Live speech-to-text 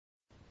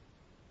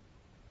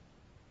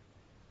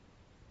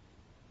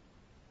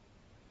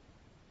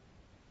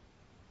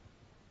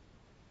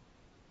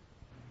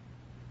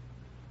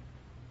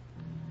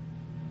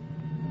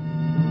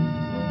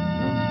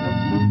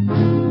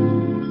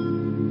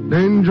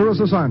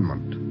Dangerous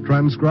Assignment,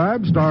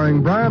 transcribed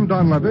starring Brian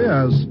Donlevy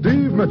as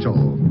Steve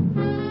Mitchell.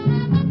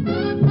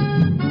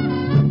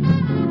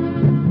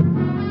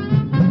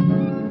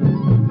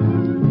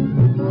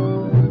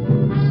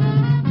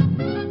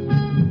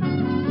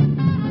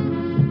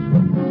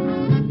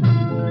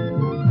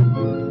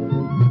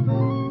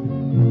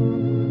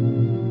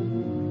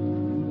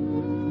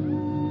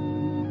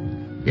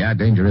 Yeah,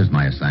 danger is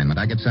my assignment.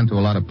 I get sent to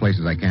a lot of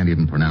places I can't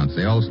even pronounce.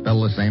 They all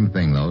spell the same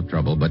thing, though,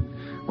 trouble. But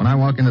when I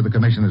walk into the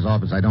commissioner's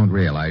office, I don't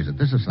realize that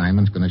this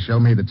assignment's going to show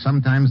me that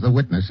sometimes the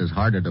witness is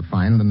harder to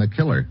find than the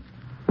killer.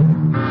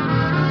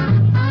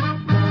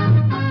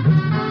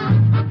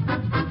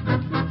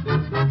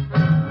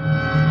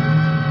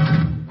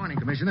 Morning,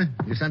 Commissioner.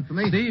 You sent for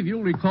me? Steve,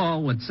 you'll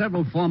recall that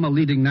several former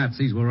leading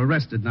Nazis were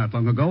arrested not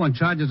long ago on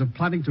charges of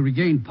plotting to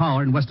regain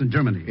power in Western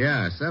Germany.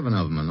 Yeah, 7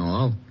 of them in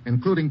all,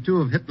 including 2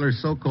 of Hitler's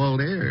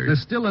so-called heirs.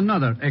 There's still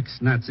another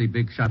ex-Nazi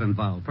big shot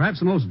involved, perhaps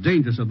the most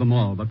dangerous of them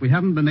all, but we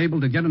haven't been able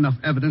to get enough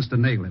evidence to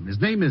nail him.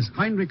 His name is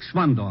Heinrich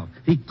Schwandorf.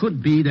 He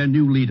could be their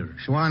new leader.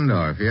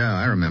 Schwandorf, yeah,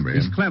 I remember him.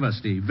 He's clever,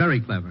 Steve,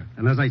 very clever.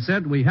 And as I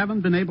said, we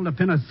haven't been able to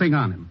pin a thing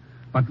on him.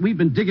 But we've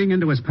been digging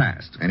into his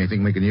past.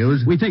 Anything we can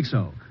use? We think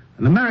so.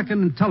 An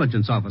American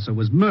intelligence officer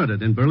was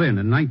murdered in Berlin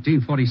in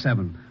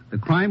 1947. The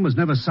crime was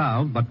never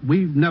solved, but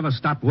we've never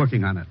stopped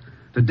working on it.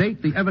 To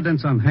date, the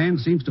evidence on hand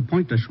seems to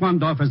point to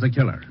Schwandorf as the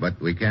killer. But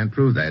we can't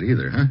prove that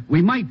either, huh?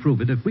 We might prove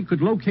it if we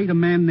could locate a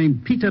man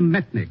named Peter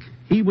Metnick.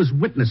 He was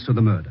witness to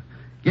the murder.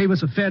 Gave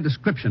us a fair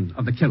description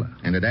of the killer.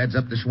 And it adds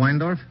up to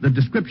Schwandorf? The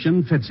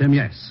description fits him,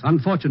 yes.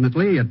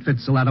 Unfortunately, it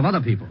fits a lot of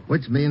other people.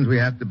 Which means we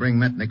have to bring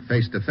Metnick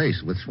face to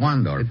face with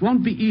Schwandorf. It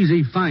won't be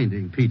easy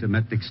finding Peter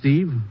Metnick,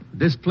 Steve.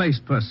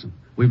 Displaced person.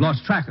 We've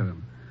lost track of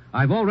him.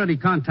 I've already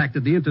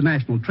contacted the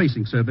International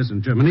Tracing Service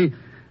in Germany.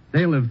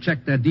 They'll have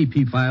checked their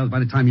DP files by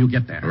the time you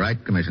get there.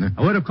 Right, Commissioner.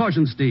 A word of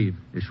caution, Steve.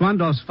 If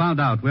Schwandorf's found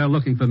out we're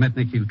looking for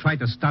Metnick, he'll try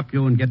to stop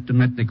you and get to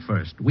Metnick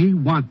first. We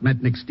want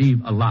Metnick,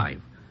 Steve,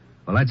 alive.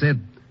 Well, that's it.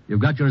 You've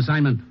got your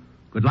assignment.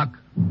 Good luck.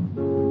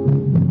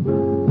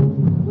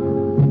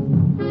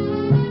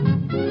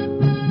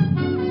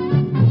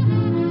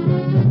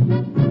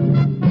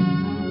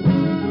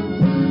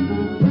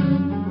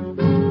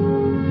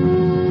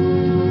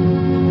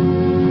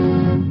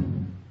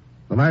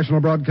 The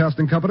National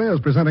Broadcasting Company is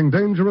presenting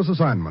Dangerous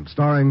Assignment,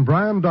 starring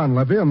Brian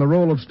Donlevy in the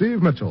role of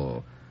Steve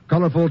Mitchell,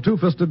 colorful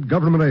two-fisted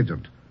government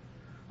agent.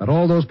 At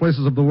all those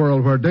places of the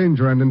world where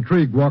danger and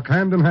intrigue walk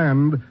hand in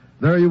hand,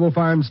 there you will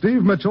find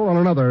Steve Mitchell on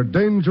another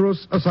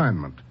Dangerous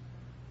Assignment.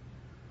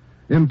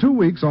 In 2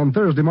 weeks, on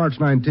Thursday, March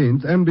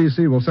 19th,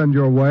 NBC will send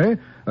your way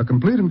a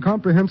complete and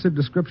comprehensive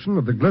description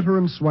of the glitter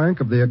and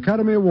swank of the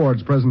Academy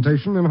Awards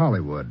presentation in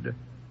Hollywood.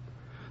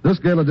 This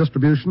gala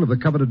distribution of the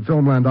coveted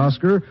Filmland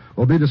Oscar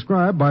will be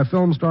described by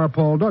film star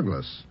Paul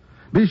Douglas.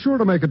 Be sure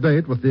to make a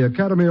date with the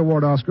Academy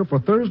Award Oscar for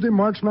Thursday,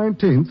 March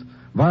 19th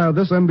via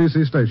this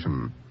NBC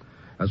station.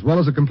 As well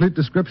as a complete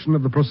description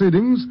of the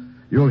proceedings,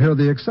 you'll hear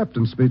the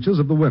acceptance speeches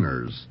of the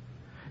winners.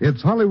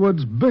 It's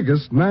Hollywood's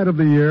biggest night of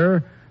the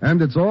year,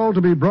 and it's all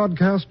to be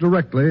broadcast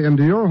directly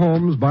into your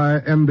homes by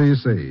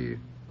NBC.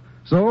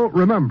 So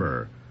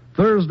remember,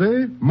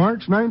 Thursday,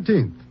 March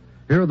 19th,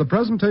 hear the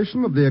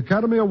presentation of the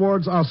Academy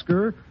Awards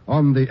Oscar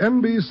on the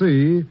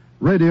NBC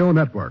Radio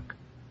Network.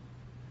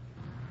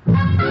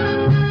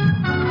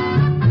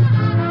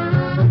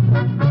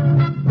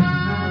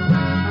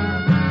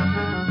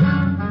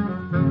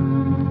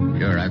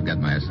 Sure, I've got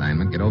my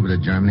assignment. Get over to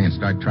Germany and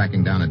start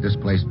tracking down a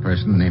displaced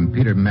person named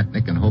Peter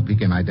Metnick and hope he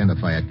can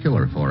identify a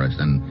killer for us,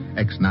 an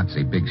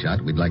ex-Nazi big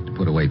shot we'd like to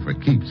put away for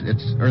keeps.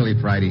 It's early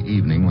Friday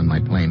evening when my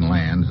plane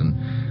lands,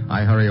 and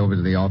I hurry over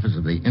to the office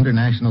of the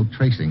International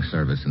Tracing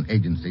Service, an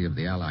agency of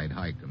the Allied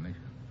High Commission.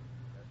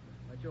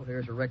 Mitchell,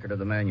 here's a record of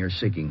the man you're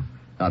seeking.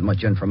 Not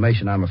much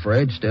information, I'm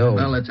afraid. Still...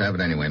 Well, let's have it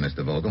anyway,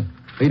 Mr. Vogel.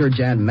 Peter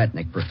Jan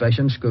Metnick,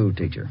 profession, school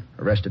teacher.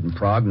 Arrested in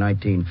Prague,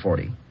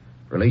 1940.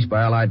 Released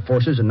by Allied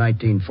forces in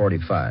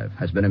 1945.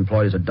 Has been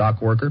employed as a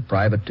dock worker,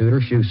 private tutor,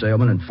 shoe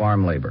salesman, and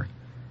farm labor.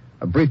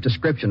 A brief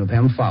description of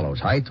him follows.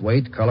 Height,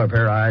 weight, color of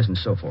hair, eyes, and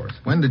so forth.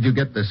 When did you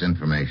get this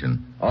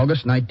information?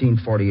 August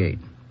 1948.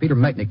 Peter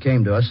Metnick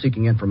came to us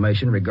seeking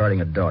information regarding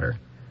a daughter.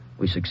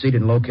 We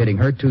succeeded in locating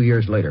her 2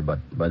 years later, but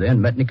by then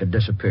Metnick had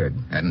disappeared.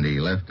 Hadn't he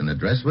left an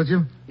address with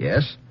you?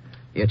 Yes.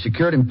 He had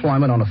secured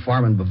employment on a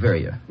farm in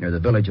Bavaria, near the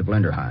village of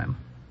Linderheim.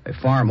 A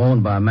farm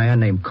owned by a man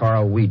named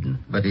Carl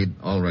Whedon. But he'd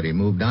already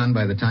moved on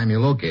by the time you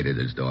located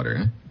his daughter,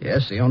 huh?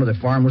 Yes, the owner of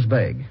the farm was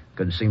vague.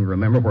 Couldn't seem to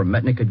remember where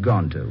Metnick had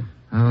gone to.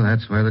 Oh,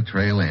 that's where the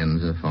trail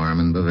ends, a farm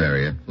in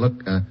Bavaria. Look,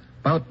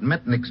 about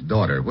Metnick's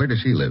daughter, where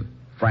does she live?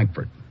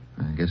 Frankfurt.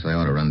 I guess I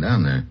ought to run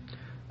down there.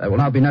 That will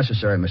not be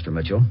necessary, Mr.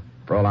 Mitchell.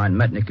 Fraulein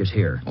Metnick is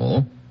here.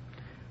 Oh?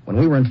 When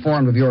we were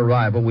informed of your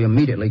arrival, we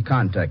immediately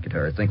contacted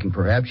her, thinking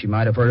perhaps she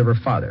might have heard of her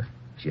father.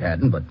 She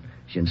hadn't, but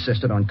she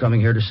insisted on coming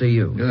here to see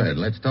you. Good.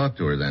 Let's talk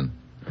to her then.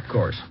 Of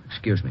course.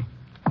 Excuse me.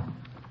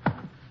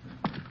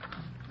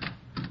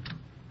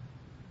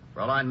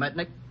 Fraulein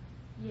Metnick?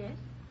 Yes?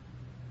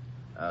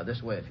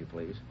 This way, if you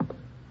please.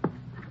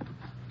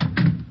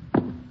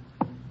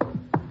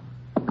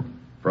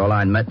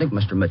 Fraulein Metnick,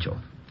 Mr. Mitchell.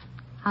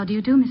 How do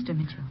you do, Mr.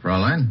 Mitchell?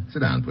 Fraulein, sit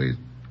down, please.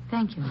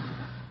 Thank you.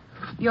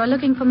 You're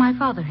looking for my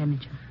father, Herr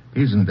Mitchell.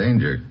 He's in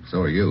danger.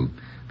 So are you.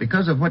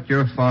 Because of what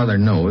your father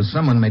knows,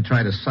 someone may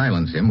try to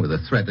silence him with a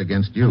threat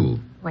against you.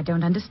 Oh, I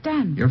don't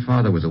understand. Your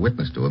father was a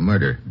witness to a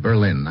murder.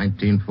 Berlin,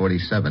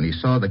 1947. He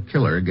saw the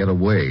killer get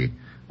away.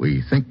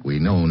 We think we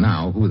know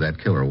now who that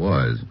killer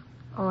was.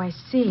 Oh, I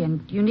see.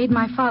 And you need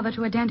my father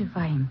to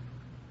identify him.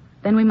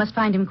 Then we must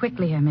find him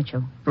quickly, Herr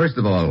Mitchell. First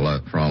of all,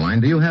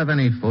 Fraulein, do you have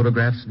any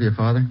photographs of your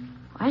father?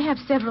 I have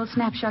several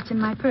snapshots in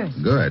my purse.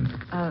 Good.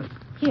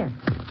 Here,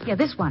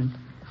 this one.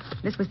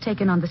 This was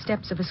taken on the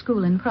steps of a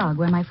school in Prague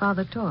where my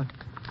father taught.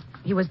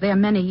 He was there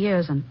many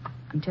years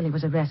until he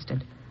was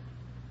arrested.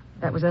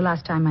 That was the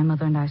last time my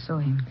mother and I saw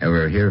him.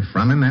 Ever hear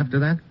from him after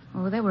that?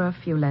 Oh, there were a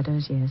few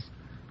letters, yes.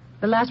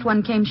 The last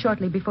one came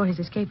shortly before his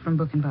escape from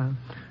Buchenwald.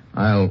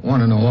 I'll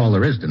want to know all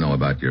there is to know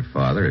about your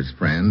father, his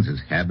friends,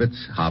 his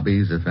habits,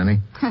 hobbies, if any.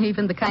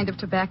 Even the kind of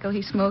tobacco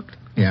he smoked.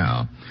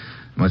 Yeah.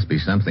 Must be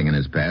something in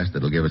his past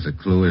that'll give us a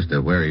clue as to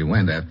where he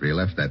went after he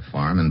left that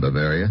farm in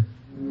Bavaria.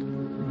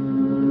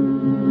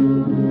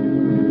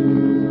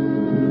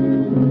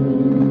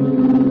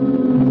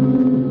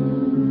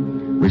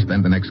 We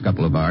spend the next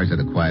couple of hours at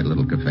a quiet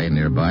little cafe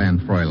nearby, and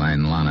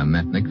Fräulein Lana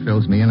Metnick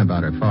fills me in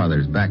about her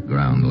father's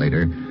background.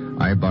 Later,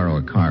 I borrow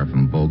a car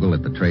from Vogel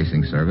at the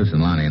tracing service,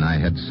 and Lonnie and I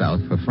head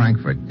south for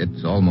Frankfurt.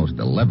 It's almost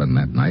 11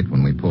 that night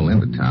when we pull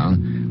into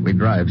town. We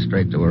drive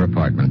straight to her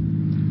apartment.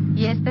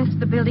 Yes, that's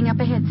the building up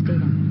ahead,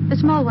 Stephen. The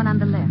small one on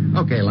the left.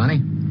 Okay,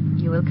 Lonnie.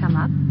 You will come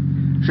up?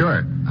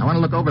 Sure. I want to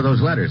look over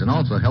those letters and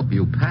also help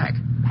you pack.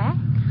 Pack?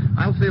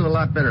 I'll feel a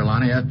lot better,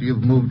 Lonnie, after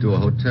you've moved to a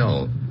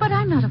hotel. But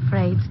I'm not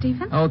afraid,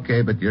 Stephen.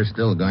 Okay, but you're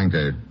still going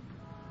to...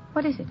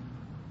 What is it?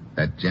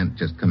 That gent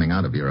just coming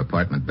out of your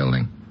apartment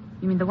building.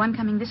 You mean the one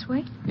coming this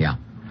way? Yeah.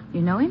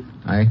 You know him?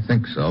 I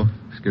think so.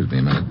 Excuse me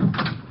a minute.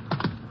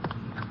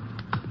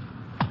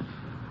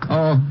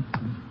 Oh,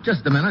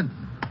 just a minute.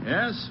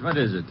 Yes? What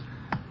is it?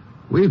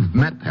 We've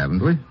met,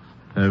 haven't we?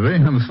 Have we?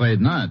 I'm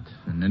afraid not.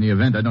 In any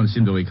event, I don't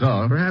seem to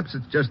recall. Perhaps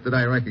it's just that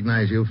I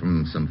recognize you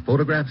from some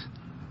photographs.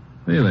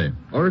 Really?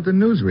 Or the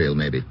newsreel,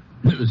 maybe.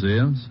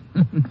 Newsreels?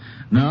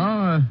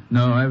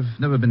 No, I've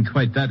never been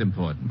quite that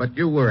important. But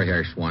you were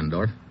Herr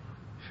Schwandorf.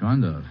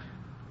 Schwandorf?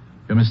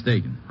 You're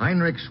mistaken.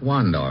 Heinrich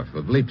Schwandorf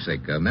of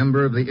Leipzig, a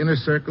member of the inner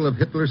circle of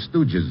Hitler's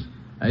stooges.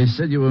 I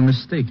said you were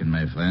mistaken,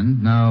 my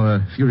friend. Now,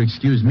 if you'll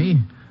excuse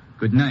me,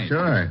 good night.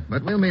 Sure,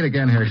 but we'll meet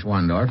again, Herr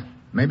Schwandorf.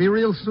 Maybe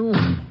real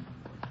soon.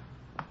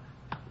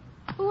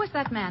 Who was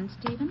that man,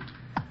 Stephen?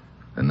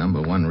 The number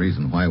one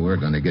reason why we're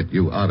going to get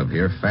you out of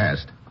here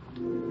fast.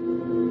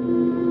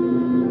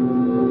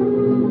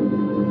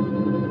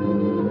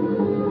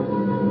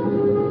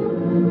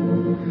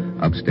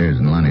 Upstairs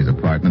in Lonnie's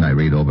apartment, I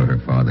read over her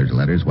father's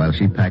letters while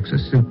she packs a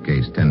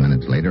suitcase. 10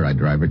 minutes later, I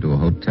drive her to a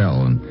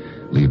hotel and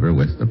leave her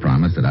with the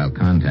promise that I'll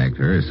contact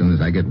her as soon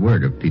as I get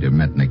word of Peter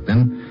Metnick.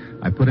 Then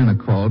I put in a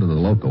call to the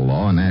local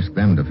law and ask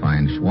them to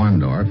find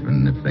Schwandorf,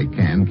 and if they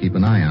can, keep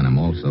an eye on him.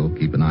 Also,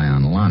 keep an eye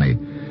on Lonnie.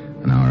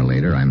 An hour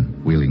later,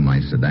 I'm wheeling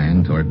my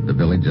sedan toward the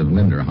village of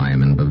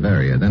Linderheim in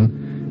Bavaria.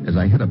 Then, as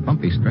I hit a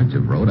bumpy stretch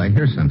of road, I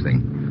hear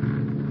something.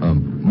 A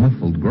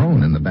muffled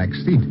groan in the back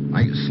seat.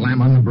 I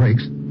slam on the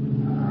brakes.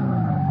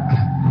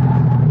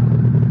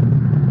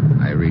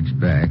 I reached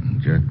back,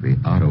 jerked the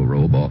auto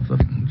robe off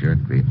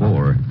jerked the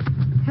oar.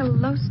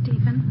 Hello,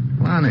 Stephen.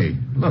 Lonnie,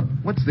 look,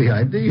 what's the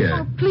idea?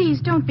 Oh, please,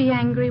 don't be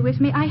angry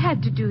with me. I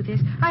had to do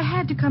this. I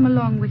had to come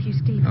along with you,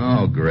 Stephen.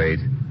 Oh, great.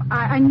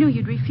 I knew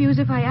you'd refuse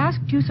if I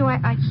asked you, so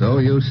I... So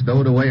you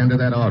stowed away under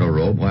that auto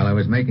robe while I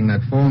was making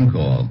that phone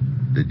call.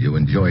 Did you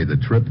enjoy the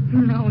trip?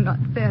 No, not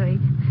very.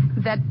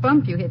 That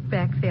bump you hit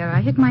back there,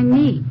 I hit my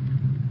knee.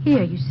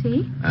 Here, you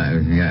see?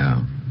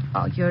 Yeah.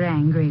 Oh, you're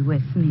angry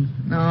with me.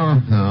 No,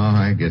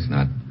 I guess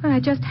not. But I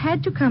just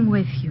had to come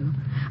with you.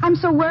 I'm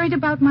so worried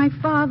about my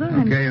father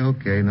and...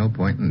 Okay. No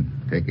point in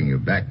taking you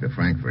back to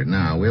Frankfurt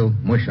now. We'll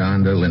mush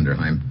on to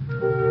Linderheim.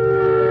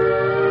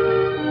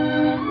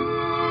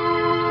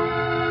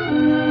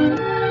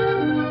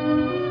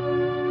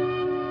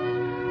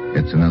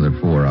 It's another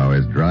 4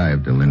 hours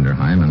drive to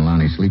Linderheim, and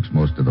Lonnie sleeps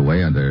most of the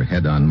way with her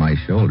head on my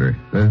shoulder.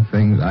 The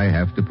things I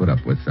have to put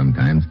up with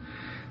sometimes.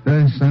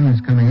 The sun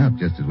is coming up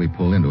just as we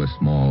pull into a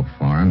small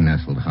farm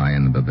nestled high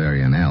in the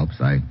Bavarian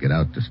Alps. I get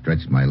out to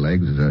stretch my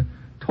legs as a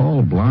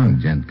tall blonde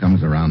gent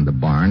comes around the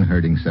barn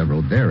herding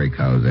several dairy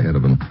cows ahead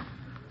of him.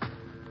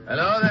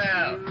 Hello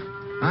there.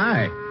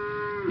 Hi.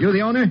 You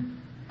the owner?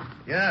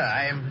 Yeah,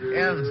 I am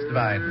Ernst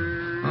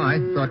Weiden. Oh, I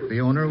thought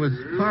the owner was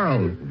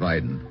Karl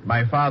Weiden.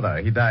 My father,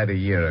 he died a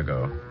year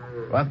ago.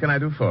 What can I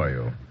do for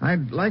you?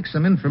 I'd like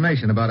some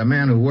information about a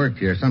man who worked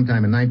here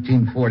sometime in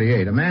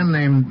 1948. A man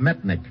named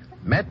Metnick.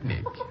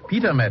 Metnick?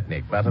 Peter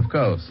Metnick, but of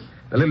course.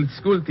 The little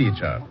school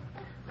teacher.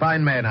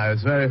 Fine man, I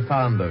was very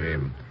fond of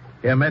him.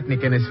 Herr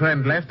Metnick and his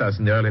friend left us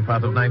in the early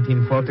part of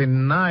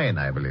 1949,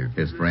 I believe.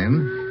 His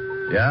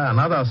friend? Yeah,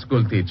 another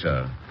school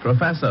teacher.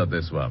 Professor,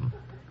 this one.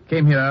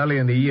 Came here early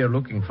in the year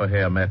looking for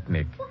Herr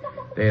Metnick.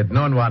 They had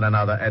known one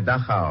another at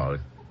Dachau.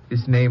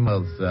 His name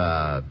was,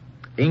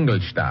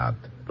 Ingolstadt.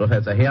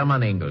 Professor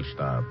Hermann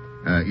Ingolstadt.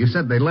 You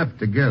said they left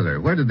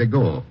together. Where did they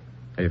go?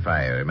 If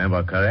I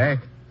remember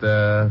correct,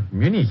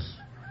 Munich.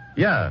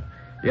 Yeah,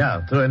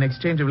 through an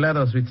exchange of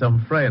letters with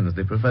some friends,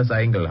 the Professor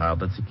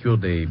Engelhardt had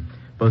secured a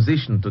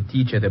position to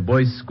teach at a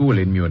boys' school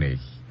in Munich.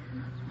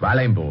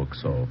 Wallenburg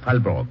or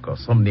Fallbrock or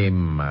some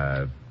name,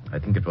 I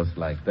think it was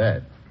like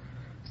that.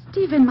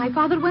 Stephen, my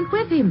father went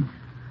with him.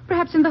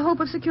 Perhaps in the hope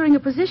of securing a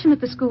position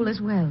at the school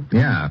as well.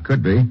 Yeah,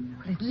 could be.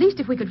 Well, at least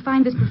if we could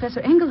find this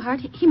Professor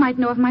Engelhardt, he might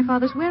know of my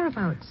father's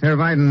whereabouts. Herr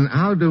Weiden,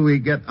 how do we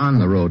get on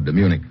the road to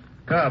Munich?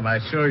 Come, I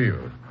show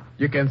you.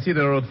 You can see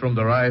the road from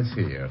the rise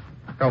here.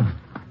 Come.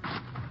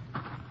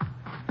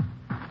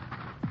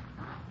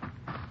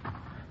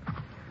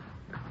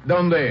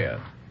 Down there.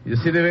 You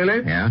see the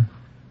village? Yeah?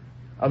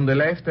 On the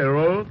left, a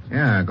road.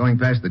 Yeah, going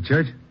past the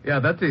church? Yeah,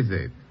 that is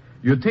it.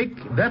 You take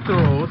that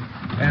road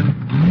and...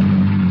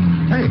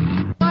 Hey,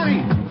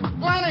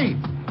 Lenny!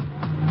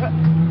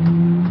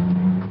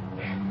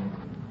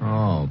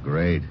 Oh,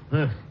 great.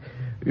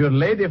 Your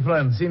lady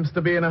friend seems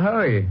to be in a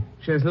hurry.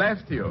 She has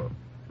left you.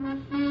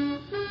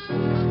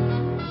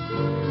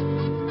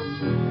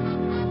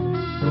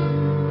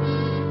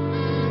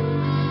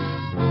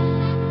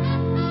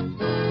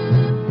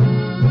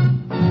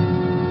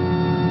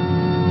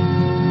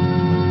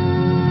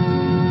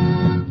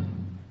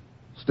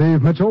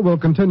 Steve Mitchell will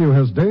continue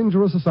his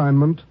dangerous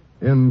assignment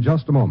in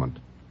just a moment.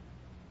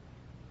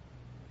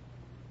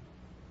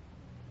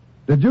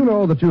 Did you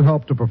know that you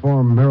help to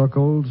perform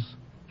miracles?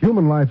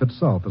 Human life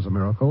itself is a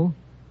miracle.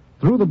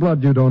 Through the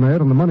blood you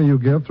donate and the money you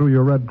give through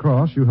your Red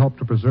Cross, you help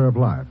to preserve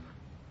life.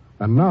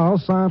 And now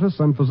scientists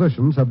and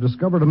physicians have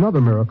discovered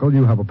another miracle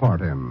you have a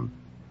part in.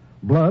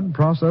 Blood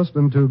processed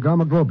into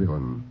gamma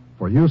globulin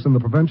for use in the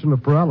prevention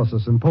of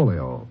paralysis in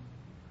polio.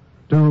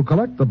 To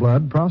collect the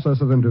blood,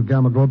 process it into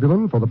gamma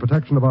globulin for the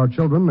protection of our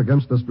children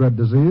against this dread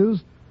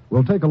disease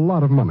will take a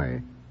lot of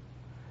money.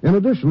 In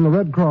addition, the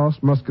Red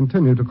Cross must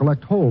continue to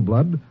collect whole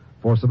blood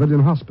for civilian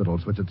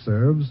hospitals which it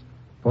serves,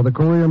 for the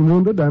Korean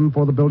wounded, and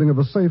for the building of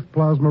a safe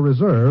plasma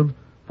reserve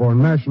for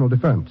national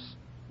defense,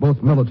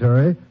 both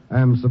military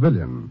and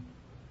civilian.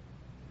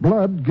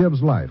 Blood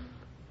gives life.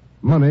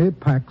 Money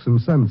packs and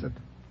sends it.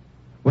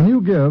 When you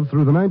give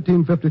through the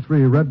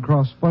 1953 Red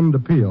Cross Fund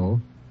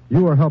Appeal,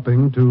 you are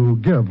helping to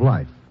give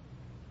life.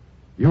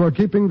 You are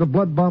keeping the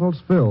blood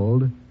bottles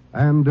filled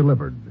and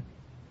delivered.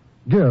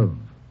 Give,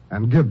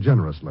 and give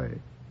generously.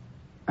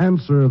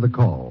 Answer the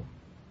call.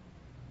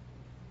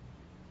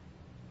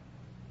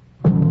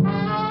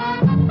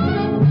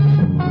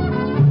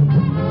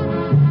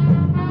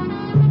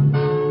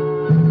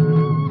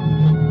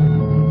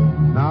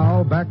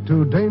 Now, back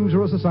to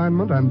Dangerous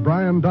Assignment and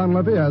Brian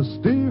Donlevy as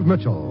Steve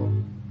Mitchell.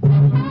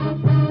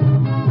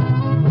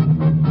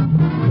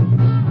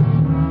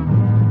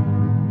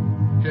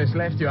 She's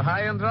left you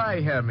high and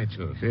dry, Herr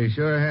Mitchell. She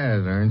sure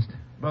has, Ernst.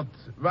 But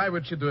why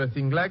would she do a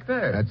thing like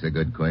that? That's a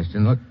good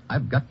question. Look,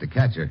 I've got to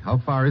catch her. How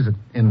far is it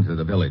into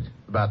the village?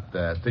 About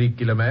 3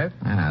 kilometers.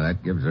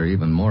 That gives her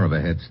even more of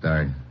a head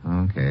start.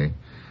 Okay.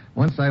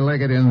 Once I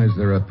leg it in, is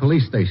there a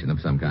police station of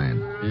some kind?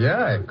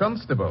 Yeah, a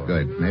constable.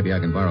 Good. Maybe I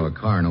can borrow a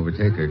car and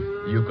overtake her.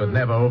 You could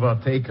never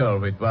overtake her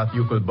with what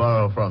you could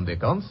borrow from the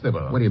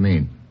constable. What do you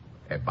mean?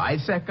 A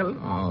bicycle?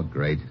 Oh,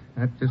 great.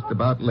 That just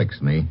about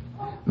licks me.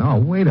 No,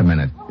 wait a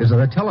minute. Is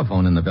there a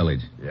telephone in the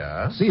village?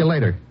 Yeah. See you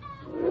later.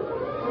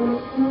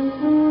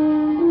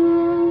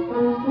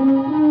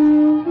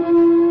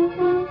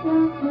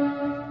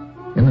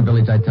 In the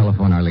village, I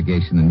telephone our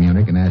legation in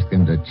Munich and ask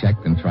them to check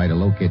and try to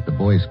locate the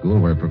boys' school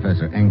where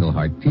Professor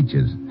Engelhardt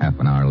teaches. Half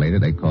an hour later,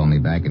 they call me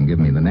back and give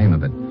me the name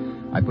of it.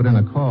 I put in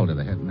a call to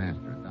the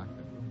headmaster,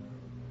 Dr.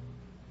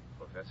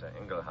 Professor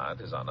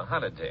Engelhardt is on a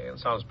holiday in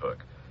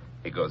Salzburg.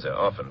 He goes there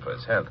often for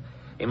his health.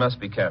 He must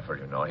be careful,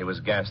 you know. He was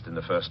gassed in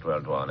the First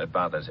World War, and it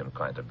bothers him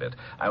quite a bit.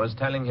 I was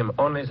telling him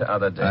only the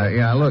other day...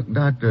 Look,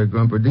 Dr.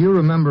 Grumper, do you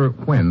remember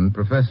when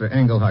Professor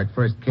Engelhardt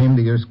first came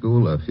to your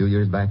school a few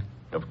years back?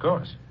 Of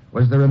course.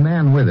 Was there a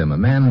man with him, a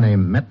man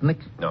named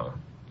Metnick? No,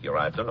 he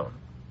arrived alone.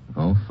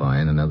 Oh,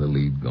 fine, another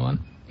lead gone.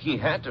 He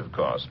had, of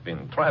course,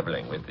 been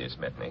traveling with this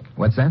Metnick.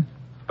 What's that?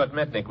 But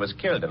Metnick was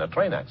killed in a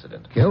train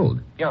accident.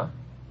 Killed? Yeah,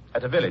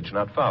 at a village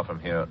not far from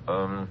here.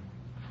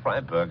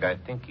 Freiburg, I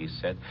think he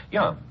said.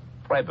 Yeah,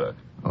 Freiburg.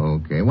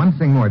 Okay, one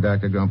thing more,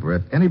 Dr. Grumper.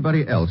 If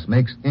anybody else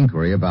makes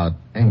inquiry about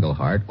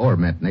Engelhardt or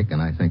Metnick,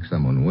 and I think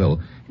someone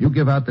will, you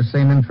give out the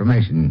same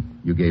information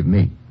you gave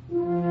me.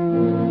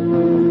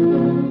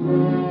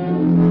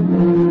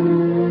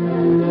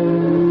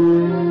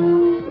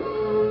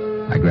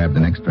 I grab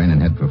the next train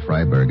and head for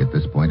Freiburg. At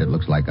this point, it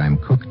looks like I'm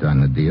cooked on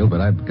the deal,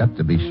 but I've got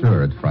to be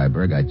sure at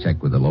Freiburg. I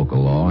check with the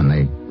local law, and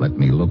they let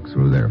me look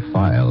through their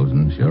files,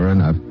 and sure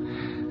enough,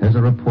 there's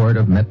a report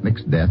of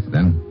Metnick's death.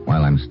 Then,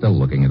 while I'm still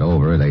looking it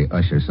over, they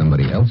usher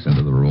somebody else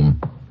into the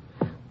room.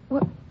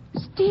 Well,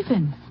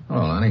 Stephen. Oh,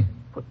 honey.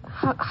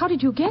 How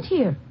did you get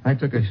here? I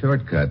took a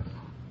shortcut.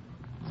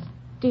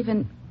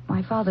 Stephen,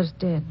 my father's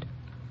dead.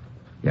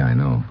 Yeah, I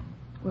know.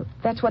 Well,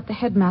 that's what the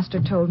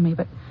headmaster told me,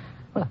 but,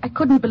 well, I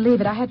couldn't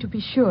believe it. I had to be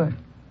sure.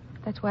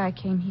 That's why I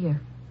came here.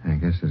 I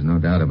guess there's no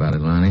doubt about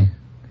it, Lonnie.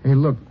 Hey,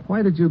 look,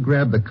 why did you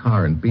grab the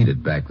car and beat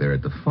it back there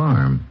at the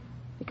farm?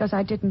 Because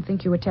I didn't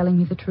think you were telling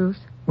me the truth.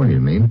 What do you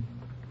mean?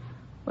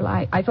 Well,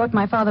 I thought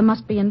my father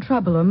must be in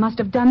trouble or must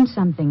have done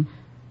something.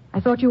 I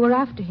thought you were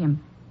after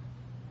him.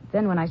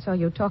 Then when I saw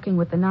you talking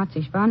with the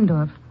Nazi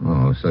Schwandorf...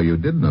 Oh, so you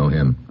did know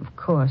him. Of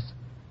course.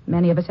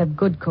 Many of us have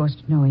good cause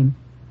to know him.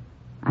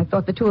 I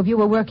thought the two of you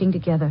were working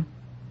together.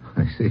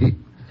 I see.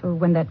 So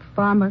when that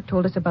farmer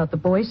told us about the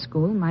boys'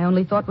 school, my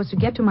only thought was to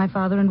get to my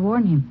father and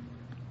warn him.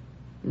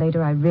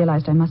 Later, I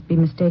realized I must be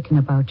mistaken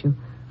about you.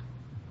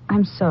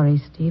 I'm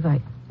sorry, Steve.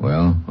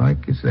 Well,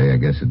 like you say, I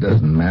guess it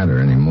doesn't matter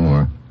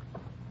anymore.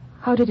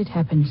 How did it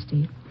happen,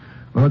 Steve?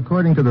 Well,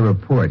 according to the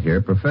report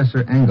here,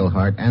 Professor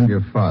Engelhardt and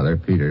your father,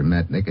 Peter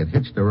Metnick, had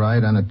hitched a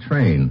ride on a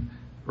train.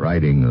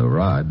 Riding the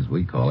rods,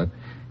 we call it.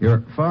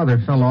 Your father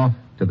fell off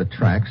to the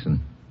tracks and...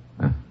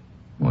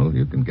 well,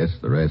 you can guess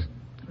the rest.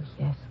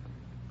 Yes.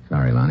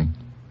 Sorry, Lonnie.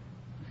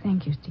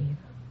 Thank you, Steve.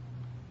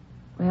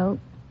 Well,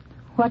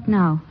 what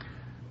now?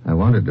 I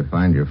wanted to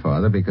find your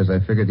father because I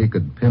figured he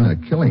could pin a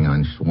killing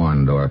on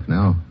Schwandorf.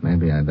 Now,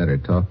 maybe I better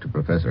talk to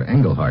Professor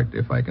Engelhardt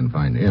if I can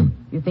find him.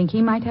 You think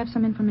he might have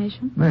some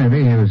information?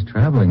 Maybe. He was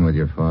traveling with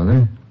your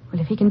father.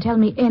 Well, if he can tell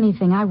me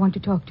anything, I want to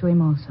talk to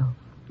him also.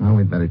 Well,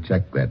 we'd better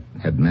check that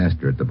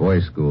headmaster at the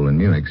boys' school in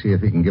Munich, see if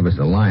he can give us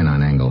a line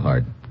on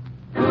Engelhardt.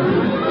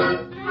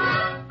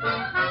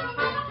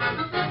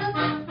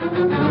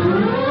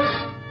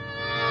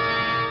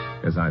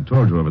 As I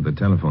told you over the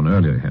telephone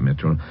earlier, Herr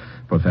Mitchell,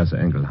 Professor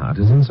Engelhardt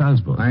is in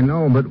Salzburg. I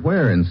know, but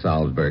where in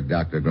Salzburg,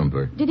 Dr.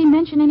 Grumper? Did he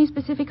mention any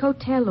specific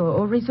hotel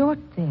or resort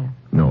there?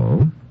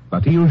 No,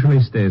 but he usually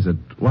stays at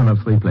one of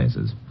three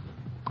places.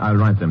 I'll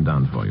write them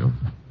down for you.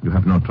 You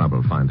have no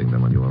trouble finding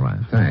them when you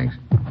arrive. Thanks.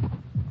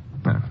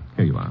 Ah,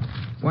 here you are.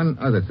 One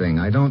other thing.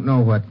 I don't know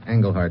what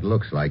Engelhardt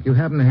looks like. You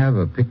happen to have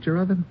a picture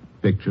of him?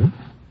 Picture?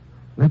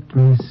 Let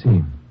me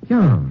see.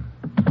 Yeah.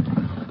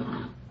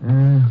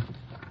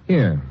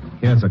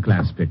 Here's a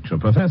class picture.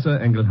 Professor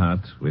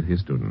Engelhardt with his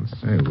students.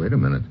 Hey, wait a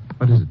minute.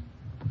 What is it?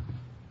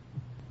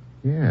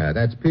 Yeah,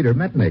 that's Peter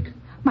Metnick.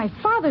 My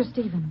father,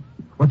 Stephen.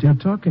 What you're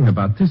talking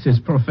about, this is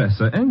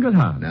Professor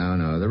Engelhardt.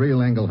 No. The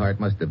real Engelhardt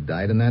must have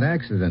died in that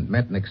accident.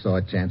 Metnick saw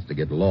a chance to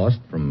get lost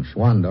from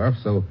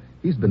Schwandorf, so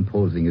he's been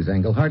posing as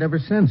Engelhardt ever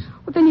since.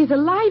 Well, then he's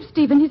alive,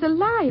 Stephen. He's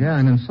alive. Yeah,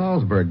 and in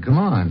Salzburg. Come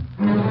on.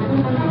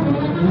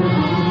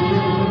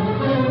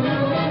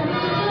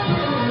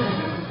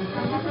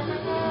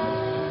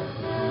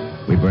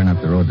 We burn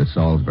up the road to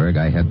Salzburg.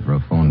 I head for a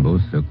phone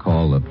booth to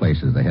call the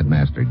places the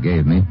headmaster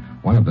gave me.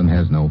 One of them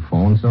has no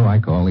phone, so I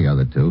call the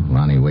other two.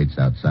 Lonnie waits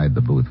outside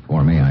the booth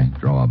for me. I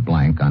draw a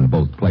blank on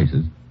both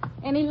places.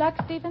 Any luck,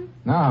 Stephen?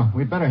 No,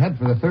 we'd better head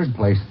for the third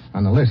place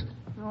on the list.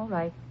 All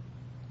right.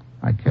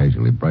 I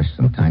casually brush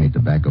some tiny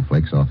tobacco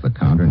flakes off the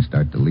counter and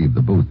start to leave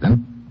the booth.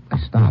 Then I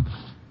stop.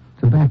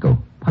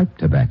 Tobacco. Pipe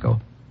tobacco.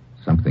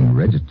 Something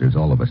registers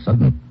all of a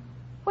sudden.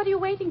 What are you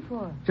waiting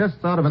for? Just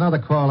thought of another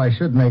call I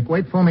should make.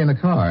 Wait for me in the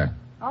car.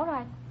 All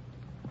right.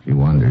 She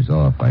wanders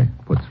off. I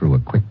put through a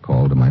quick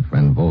call to my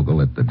friend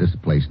Vogel at the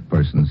Displaced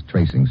Persons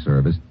Tracing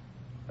Service.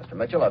 Mr.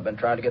 Mitchell, I've been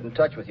trying to get in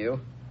touch with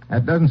you.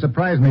 That doesn't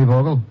surprise me,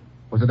 Vogel.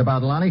 Was it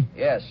about Lonnie?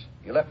 Yes.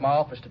 You left my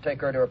office to take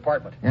her to her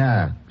apartment.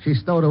 Yeah. She's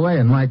stowed away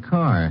in my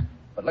car.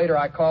 But later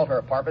I called her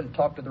apartment and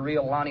talked to the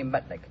real Lonnie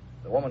Metnick.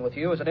 The woman with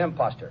you is an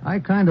imposter. I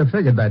kind of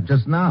figured that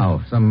just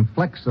now. Some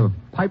flecks of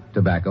pipe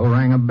tobacco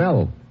rang a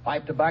bell.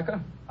 Pipe tobacco?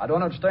 I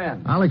don't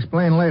understand. I'll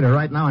explain later.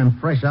 Right now I'm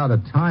fresh out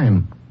of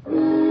time.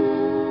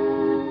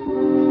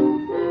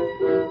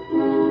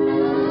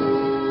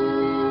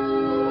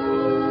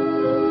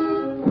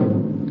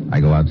 I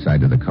go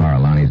outside to the car.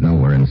 Lonnie's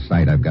nowhere in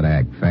sight. I've got to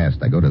act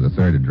fast. I go to the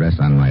third address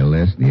on my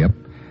list. Yep.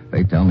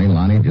 They tell me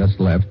Lonnie just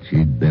left.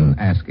 She'd been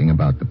asking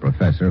about the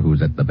professor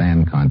who's at the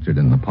band concert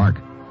in the park.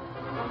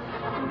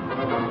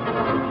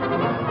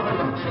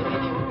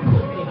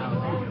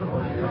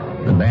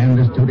 The band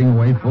is tooting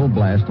away full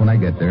blast. When I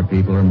get there,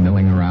 people are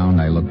milling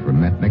around. I look for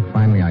Metnick.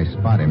 Finally, I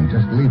spot him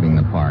just leaving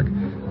the park.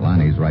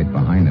 Lonnie's right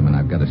behind him, and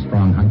I've got a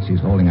strong hunch she's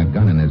holding a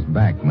gun in his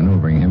back,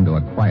 maneuvering him to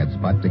a quiet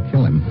spot to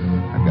kill him.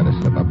 I've got to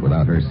slip up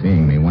without her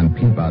seeing me. One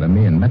peep out of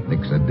me, and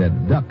Metnick's a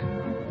dead duck.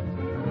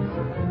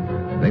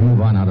 They move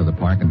on out of the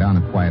park and down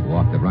a quiet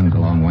walk that runs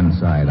along one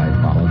side. I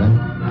follow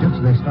them. Just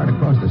as they start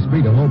across the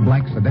street, a low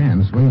black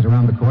sedan swings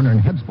around the corner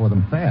and heads for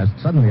them fast.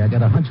 Suddenly, I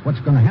get a hunch what's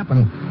going to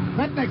happen.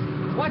 Metnick,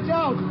 watch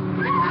out!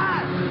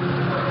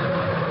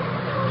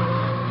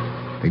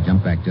 They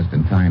jump back just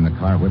in time. The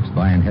car whips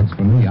by and heads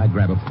for me. I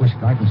grab a push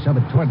cart and shove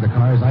it toward the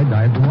car as I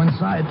dive to one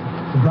side.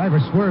 The driver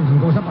swerves and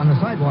goes up on the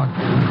sidewalk.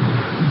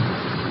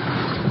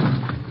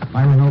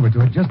 I run over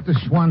to it just as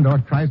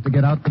Schwandorf tries to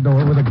get out the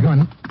door with a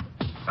gun.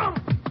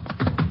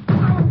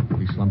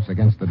 He slumps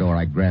against the door.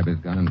 I grab his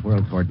gun and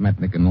whirl toward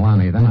Metnick and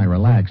Lonnie. Then I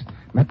relax.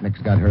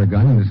 Metnick's got her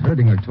gun and is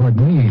herding her toward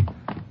me.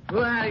 Who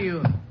are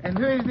you? And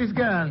who is this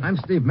girl? I'm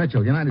Steve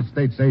Mitchell, United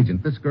States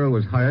agent. This girl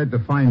was hired to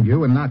find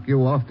you and knock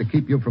you off to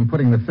keep you from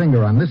putting the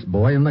finger on this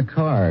boy in the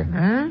car.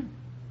 Huh?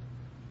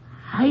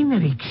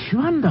 Heinrich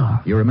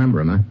Schwandorf. You remember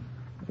him, huh?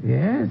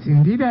 Yes,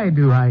 indeed I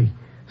do. I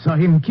saw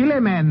him kill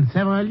a man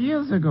several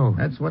years ago.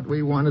 That's what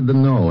we wanted to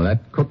know.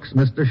 That cook's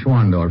Mr.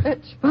 Schwandorf.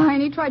 It's fine.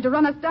 He tried to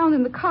run us down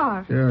in the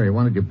car. Sure, he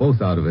wanted you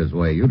both out of his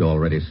way. You'd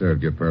already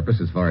served your purpose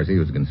as far as he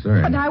was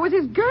concerned. But I was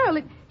his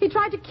girl. He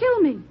tried to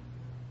kill me.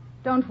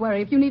 Don't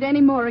worry. If you need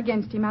any more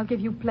against him, I'll give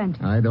you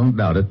plenty. I don't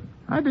doubt it.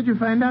 How did you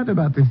find out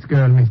about this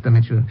girl, Mr.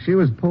 Mitchell? She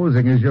was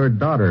posing as your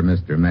daughter,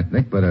 Mr.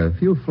 Metnick, but a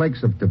few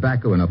flakes of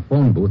tobacco in a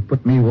phone booth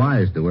put me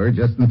wise to her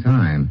just in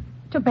time.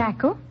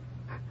 Tobacco?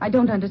 I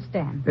don't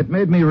understand. It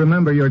made me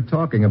remember your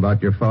talking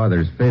about your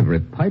father's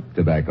favorite pipe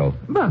tobacco.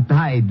 But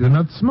I do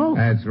not smoke.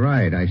 That's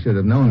right. I should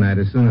have known that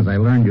as soon as I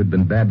learned you'd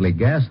been badly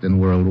gassed in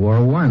World War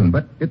I,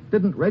 but it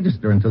didn't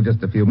register until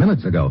just a few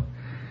minutes ago.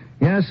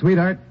 Yeah,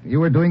 sweetheart, you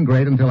were doing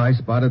great until I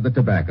spotted the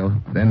tobacco.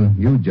 Then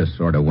you just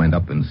sort of went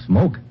up in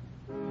smoke.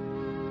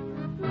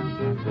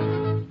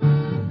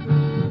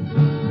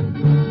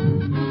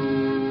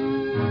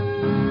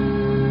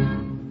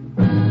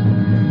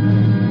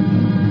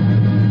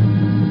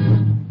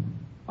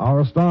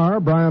 Our star,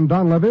 Brian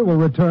Donlevy, will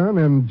return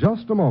in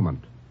just a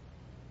moment.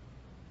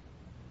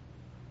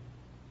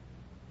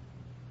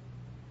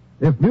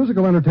 If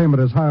musical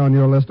entertainment is high on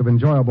your list of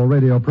enjoyable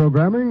radio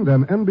programming,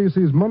 then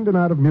NBC's Monday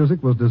Night of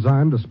Music was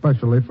designed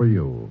especially for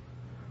you.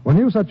 When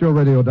you set your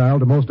radio dial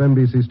to most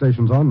NBC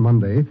stations on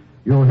Monday,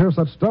 you'll hear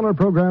such stellar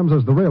programs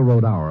as The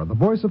Railroad Hour, The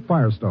Voice of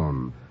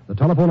Firestone, The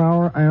Telephone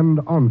Hour, and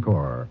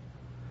Encore.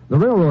 The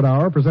Railroad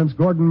Hour presents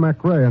Gordon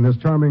MacRae and his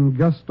charming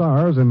guest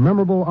stars in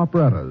memorable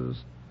operettas.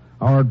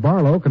 Howard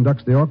Barlow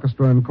conducts the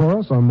orchestra and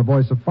chorus on The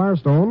Voice of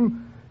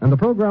Firestone, and the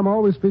program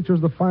always features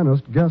the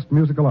finest guest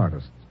musical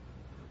artists.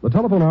 The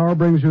Telephone Hour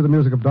brings you the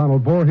music of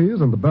Donald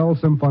Voorhees and the Bell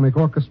Symphonic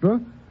Orchestra,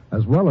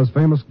 as well as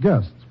famous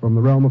guests from the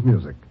realm of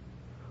music.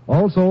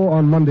 Also,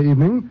 on Monday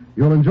evening,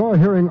 you'll enjoy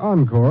hearing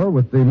Encore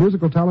with the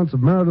musical talents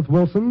of Meredith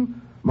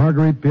Wilson,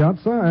 Marguerite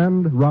Piazza,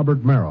 and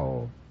Robert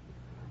Merrill.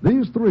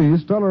 These three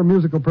stellar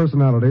musical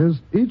personalities,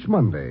 each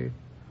Monday,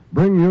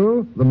 bring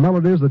you the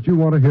melodies that you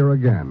want to hear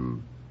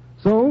again.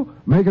 So,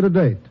 make it a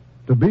date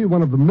to be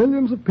one of the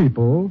millions of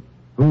people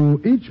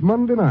who each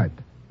Monday night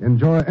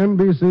enjoy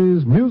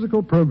NBC's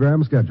musical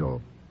program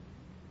schedule.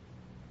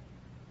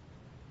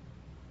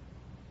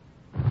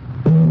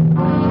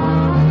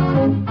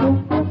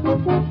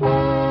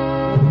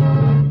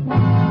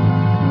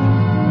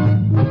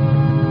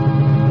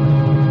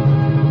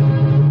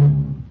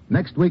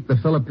 Next week, the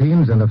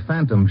Philippines and a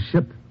phantom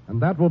ship.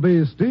 And that will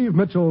be Steve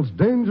Mitchell's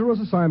Dangerous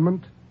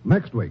Assignment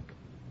next week.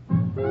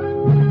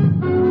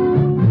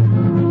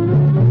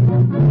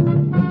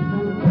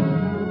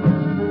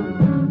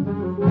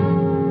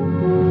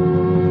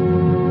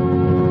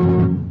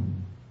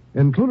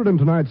 Included in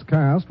tonight's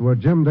cast were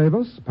Jim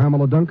Davis,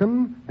 Pamela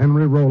Duncan,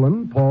 Henry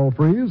Rowland, Paul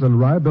Frees, and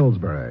Rye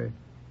Billsbury.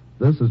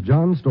 This is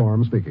John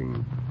Storm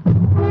speaking.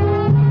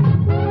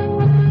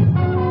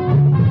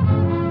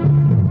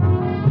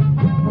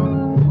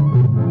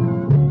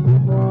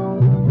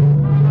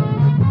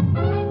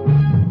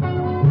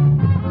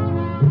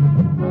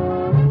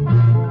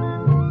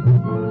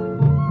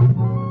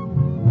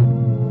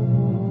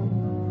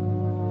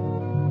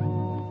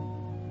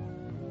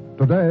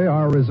 Today,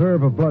 our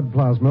reserve of blood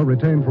plasma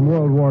retained from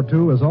World War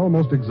II is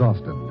almost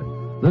exhausted.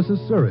 This is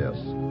serious,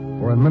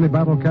 for in many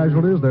battle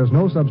casualties, there's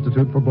no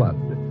substitute for blood.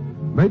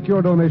 Make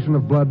your donation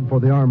of blood for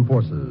the armed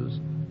forces.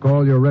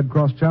 Call your Red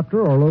Cross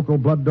chapter or local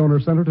blood donor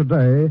center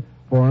today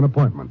for an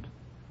appointment.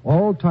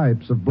 All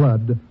types of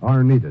blood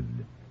are needed.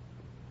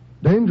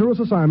 Dangerous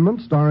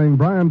Assignment, starring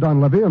Brian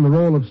Donlevy in the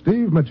role of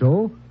Steve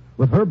Mitchell,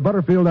 with Herb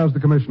Butterfield as the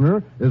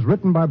commissioner, is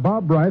written by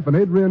Bob Reif and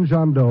Adrian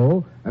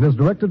Jandot and is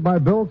directed by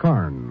Bill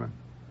Karn.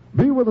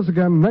 Be with us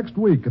again next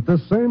week at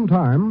this same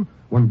time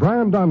when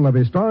Brian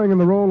Donlevy, starring in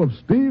the role of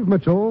Steve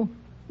Mitchell,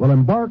 will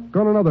embark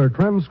on another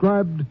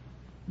transcribed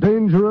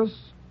Dangerous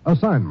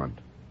Assignment.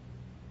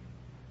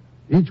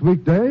 Each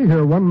weekday,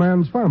 hear One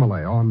Man's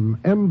Family on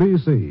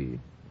NBC.